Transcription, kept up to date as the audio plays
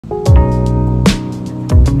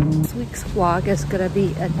week's vlog is gonna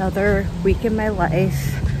be another week in my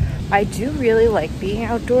life. I do really like being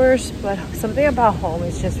outdoors, but something about home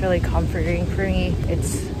is just really comforting for me.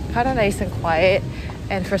 It's kind of nice and quiet,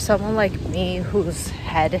 and for someone like me whose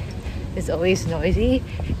head is always noisy,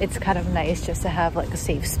 it's kind of nice just to have like a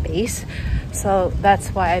safe space. So that's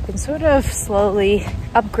why I've been sort of slowly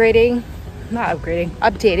updating my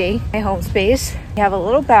home space. We have a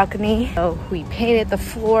little balcony, so we painted the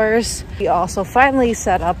floors. We also finally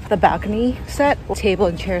set up the balcony set, table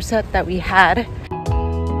and chair set that we had.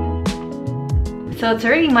 So it's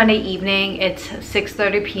already Monday evening. It's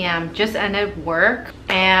 6:30 p.m. Just ended work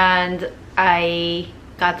and I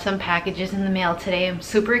got some packages in the mail today. I'm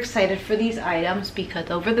super excited for these items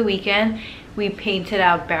because over the weekend we painted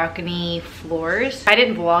out balcony floors. I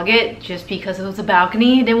didn't vlog it just because it was a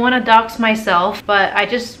balcony. I didn't want to dox myself, but I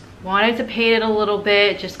just wanted to paint it a little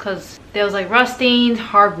bit just because there was like rust stains,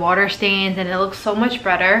 hard water stains, and it looks so much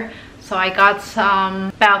better. So I got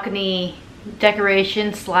some balcony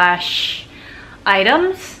decoration slash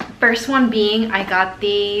items. First one being, I got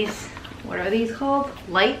these, what are these called?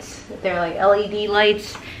 Lights. They're like LED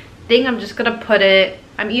lights. I'm just gonna put it,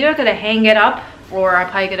 I'm either gonna hang it up or I'm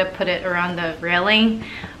probably gonna put it around the railing.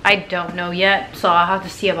 I don't know yet, so I'll have to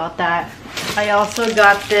see about that. I also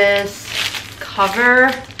got this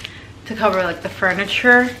cover to cover like the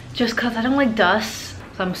furniture just because I don't like dust.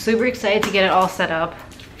 So I'm super excited to get it all set up.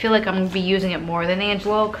 I feel like I'm gonna be using it more than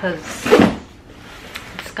Angelo because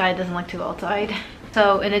this guy doesn't like to go outside.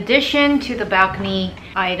 So in addition to the balcony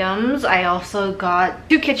items, I also got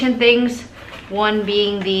two kitchen things. One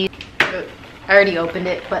being the, I already opened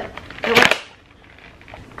it, but it was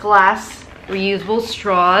glass reusable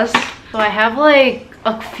straws. So I have like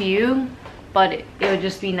a few, but it would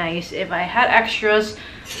just be nice if I had extras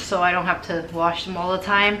so I don't have to wash them all the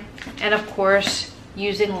time. And of course,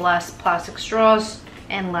 using less plastic straws.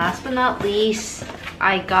 And last but not least,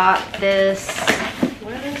 I got this,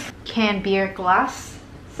 what is this? Canned beer glass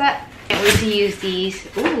set. Can't wait to use these.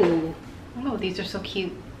 Ooh, oh, these are so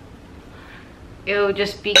cute. It would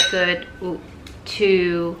just be good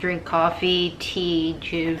to drink coffee, tea,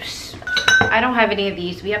 juice. I don't have any of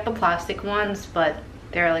these. We have the plastic ones, but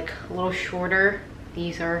they're like a little shorter.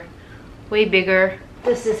 These are way bigger.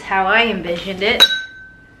 This is how I envisioned it.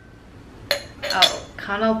 Oh,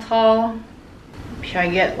 kind of tall. Should I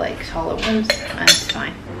get like taller ones? That's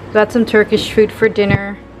fine. Got some Turkish food for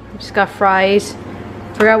dinner. Just got fries.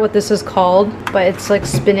 Forgot what this is called, but it's like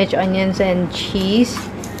spinach, onions, and cheese.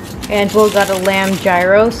 Angelo got a lamb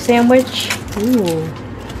gyro sandwich. Ooh.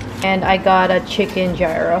 And I got a chicken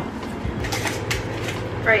gyro.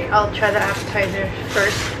 Right, I'll try the appetizer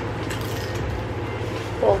first.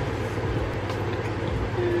 Cool.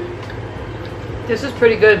 This is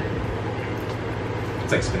pretty good.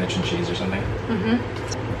 It's like spinach and cheese or something. Mm-hmm.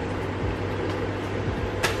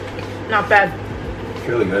 Not bad. It's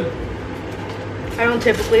really good. I don't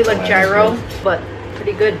typically like gyro, but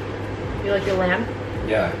pretty good. You like your lamb?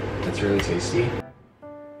 Yeah, it's really tasty.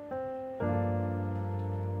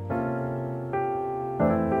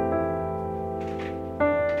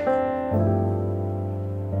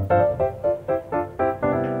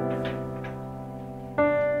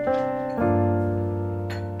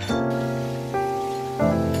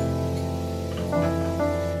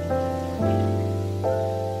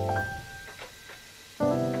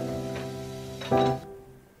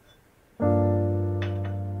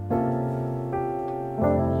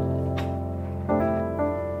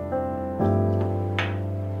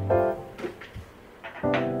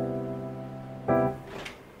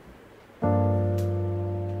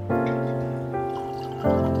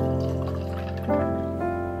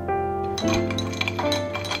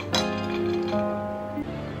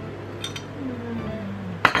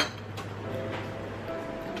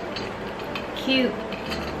 Cute.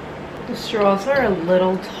 The straws are a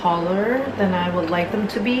little taller than I would like them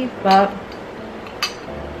to be, but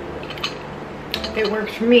it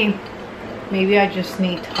works for me. Maybe I just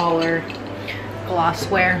need taller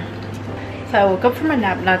glassware. So I woke up from a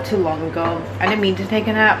nap not too long ago. I didn't mean to take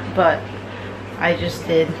a nap, but I just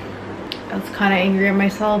did. I was kind of angry at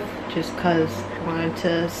myself just because I wanted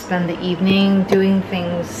to spend the evening doing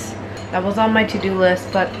things that was on my to-do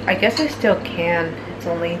list, but I guess I still can. It's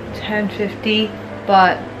only 10:50,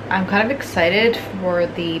 but I'm kind of excited for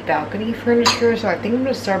the balcony furniture, so I think I'm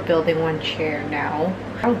gonna start building one chair now.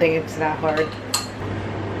 I don't think it's that hard.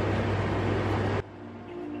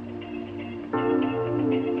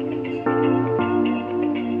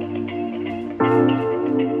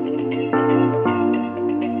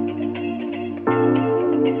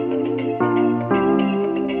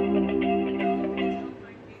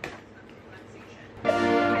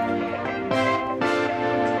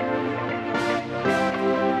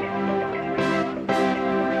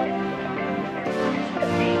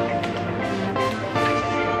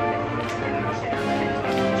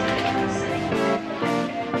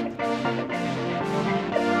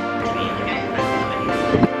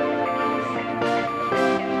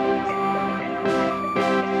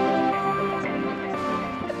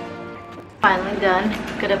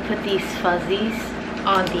 these fuzzies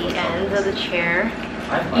on the ends of the chair.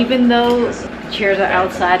 Even though the chairs are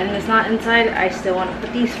outside and it's not inside, I still want to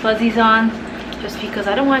put these fuzzies on just because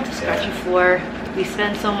I don't want it to scratch the floor. We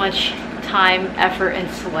spend so much time, effort, and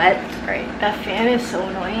sweat. All right, that fan is so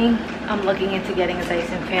annoying. I'm looking into getting a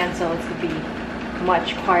Dyson fan so it's gonna be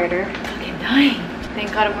much quieter. Okay, dying.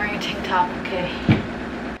 Thank God I'm wearing a tank top, okay.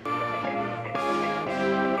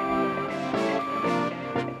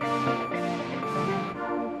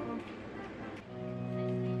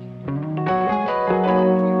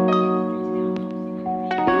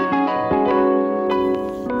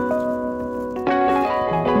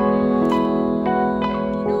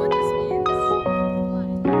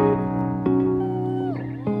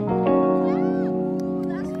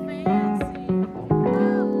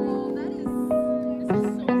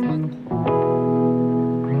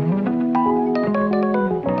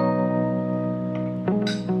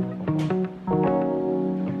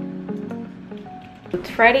 It's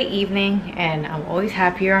Friday evening and I'm always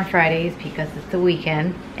happier on Fridays because it's the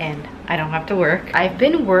weekend and I don't have to work. I've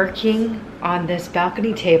been working on this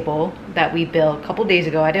balcony table that we built a couple days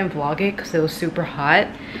ago. I didn't vlog it because it was super hot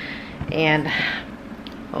and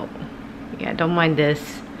oh yeah, don't mind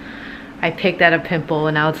this. I picked at a pimple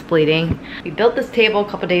and now it's bleeding. We built this table a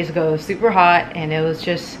couple days ago. It was super hot and it was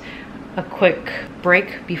just a quick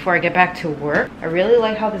break before I get back to work. I really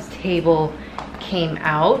like how this table came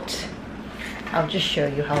out. I'll just show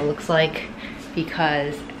you how it looks like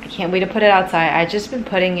because I can't wait to put it outside. I've just been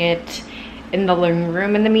putting it in the living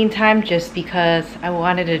room in the meantime just because I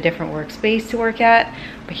wanted a different workspace to work at.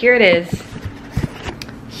 But here it is.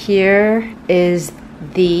 Here is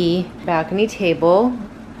the balcony table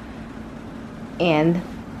and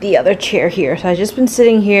the other chair here. So I've just been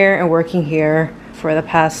sitting here and working here for the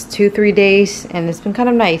past 2-3 days and it's been kind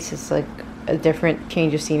of nice. It's like a different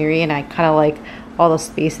change of scenery and I kind of like all the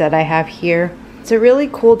space that I have here. It's a really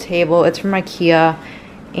cool table. It's from IKEA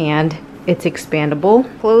and it's expandable.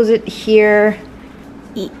 Close it here.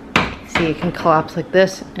 See, it can collapse like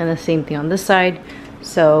this and the same thing on this side.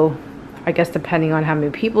 So I guess depending on how many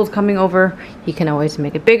people's coming over, you can always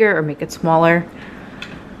make it bigger or make it smaller.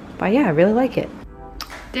 But yeah, I really like it.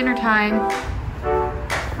 Dinner time.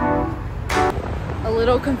 A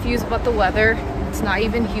little confused about the weather. It's not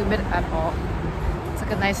even humid at all. It's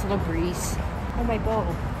like a nice little breeze. Oh, my bow.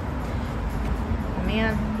 Oh,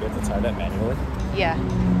 man. You have to tie that manually? Yeah. I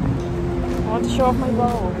want to show off my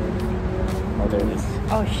bow. Oh, there it is.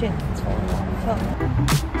 Oh, shit. It's falling off.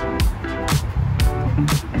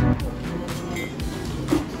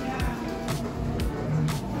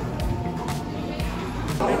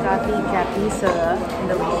 I got the Japanese soda in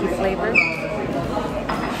the lychee flavor.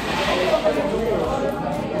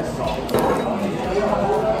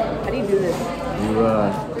 How do you do this?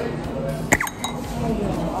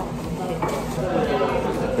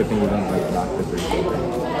 Good thing you don't like knock the three.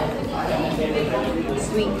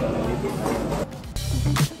 Sweet.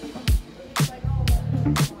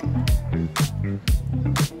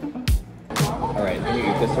 Alright, can you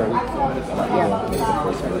eat this already? Yeah.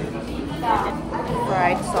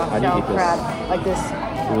 Fried soft shell crab, like this.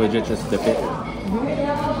 You legit just dip it?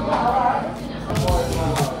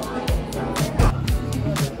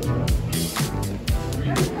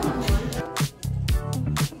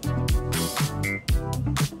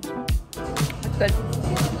 Good.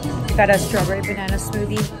 I got a strawberry banana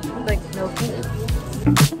smoothie, like milky.